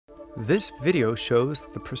This video shows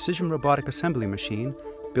the Precision Robotic Assembly Machine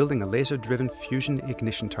building a laser-driven fusion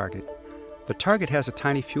ignition target. The target has a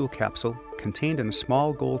tiny fuel capsule contained in a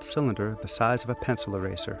small gold cylinder the size of a pencil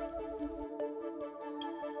eraser.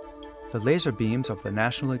 The laser beams of the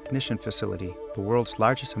National Ignition Facility, the world's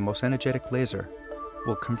largest and most energetic laser,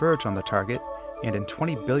 will converge on the target and in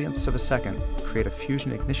 20 billionths of a second create a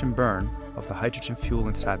fusion ignition burn of the hydrogen fuel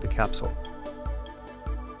inside the capsule.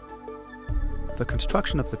 The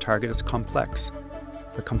construction of the target is complex.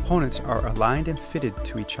 The components are aligned and fitted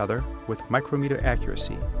to each other with micrometer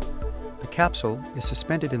accuracy. The capsule is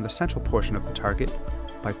suspended in the central portion of the target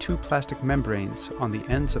by two plastic membranes on the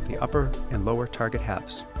ends of the upper and lower target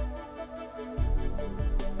halves.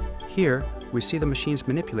 Here, we see the machine's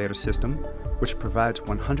manipulator system, which provides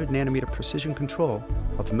 100 nanometer precision control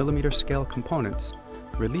of millimeter scale components,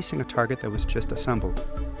 releasing a target that was just assembled.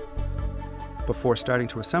 Before starting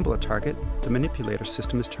to assemble a target, the manipulator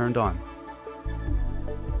system is turned on.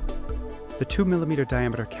 The 2 millimeter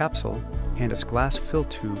diameter capsule and its glass fill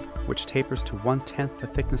tube, which tapers to 1/10 the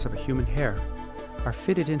thickness of a human hair, are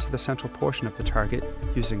fitted into the central portion of the target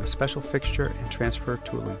using a special fixture and transfer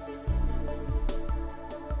tooling.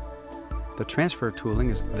 The transfer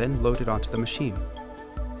tooling is then loaded onto the machine.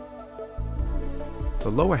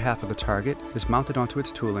 The lower half of the target is mounted onto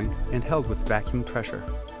its tooling and held with vacuum pressure.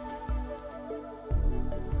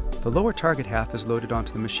 The lower target half is loaded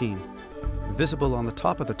onto the machine. Visible on the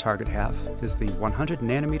top of the target half is the 100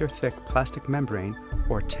 nanometer thick plastic membrane,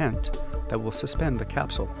 or tent, that will suspend the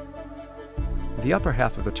capsule. The upper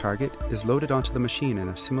half of the target is loaded onto the machine in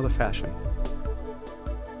a similar fashion.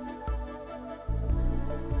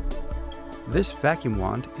 This vacuum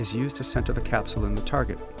wand is used to center the capsule in the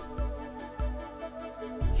target.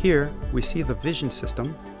 Here we see the vision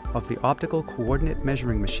system of the optical coordinate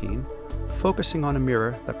measuring machine focusing on a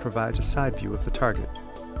mirror that provides a side view of the target.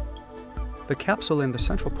 The capsule and the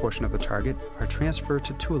central portion of the target are transferred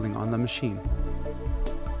to tooling on the machine.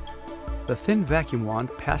 The thin vacuum wand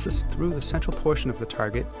passes through the central portion of the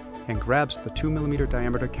target and grabs the 2 millimeter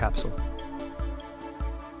diameter capsule.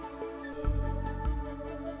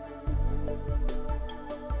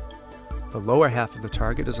 The lower half of the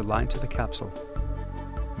target is aligned to the capsule.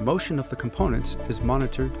 Motion of the components is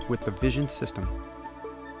monitored with the vision system.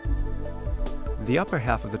 The upper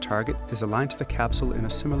half of the target is aligned to the capsule in a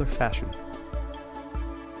similar fashion.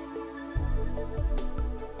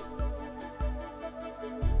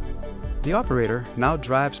 The operator now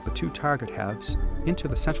drives the two target halves into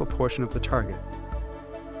the central portion of the target.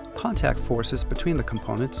 Contact forces between the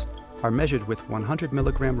components are measured with 100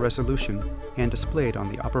 milligram resolution and displayed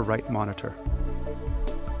on the upper right monitor.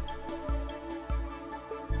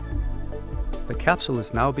 The capsule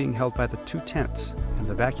is now being held by the two tents, and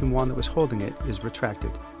the vacuum wand that was holding it is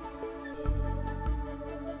retracted.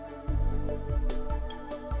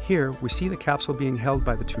 Here we see the capsule being held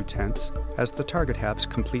by the two tents as the target halves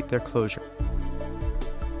complete their closure.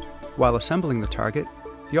 While assembling the target,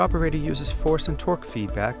 the operator uses force and torque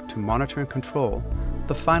feedback to monitor and control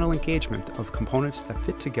the final engagement of components that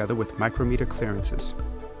fit together with micrometer clearances.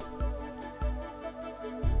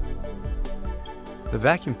 The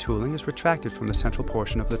vacuum tooling is retracted from the central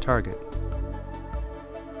portion of the target.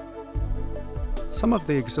 Some of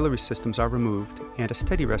the auxiliary systems are removed and a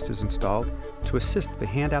steady rest is installed to assist the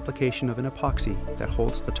hand application of an epoxy that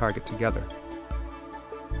holds the target together.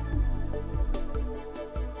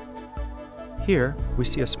 Here we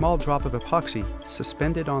see a small drop of epoxy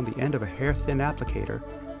suspended on the end of a hair-thin applicator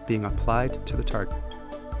being applied to the target.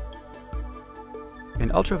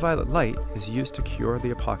 An ultraviolet light is used to cure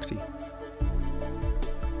the epoxy.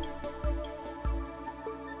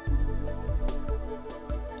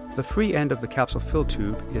 The free end of the capsule fill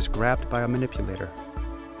tube is grabbed by a manipulator.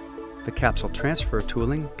 The capsule transfer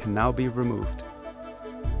tooling can now be removed.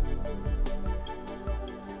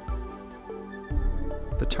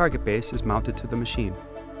 The target base is mounted to the machine.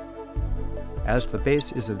 As the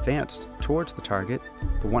base is advanced towards the target,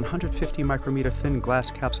 the 150 micrometer thin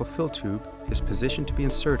glass capsule fill tube is positioned to be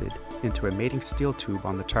inserted into a mating steel tube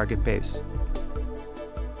on the target base.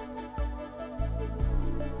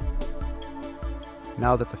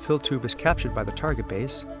 Now that the fill tube is captured by the target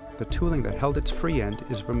base, the tooling that held its free end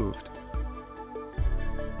is removed.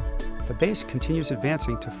 The base continues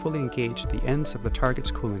advancing to fully engage the ends of the target's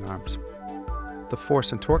cooling arms. The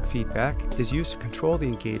force and torque feedback is used to control the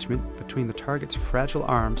engagement between the target's fragile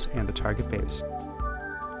arms and the target base.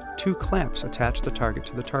 Two clamps attach the target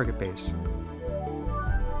to the target base.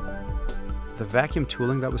 The vacuum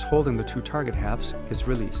tooling that was holding the two target halves is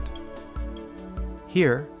released.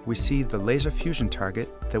 Here, we see the laser fusion target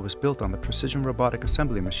that was built on the Precision Robotic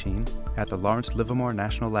Assembly Machine at the Lawrence Livermore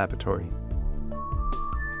National Laboratory.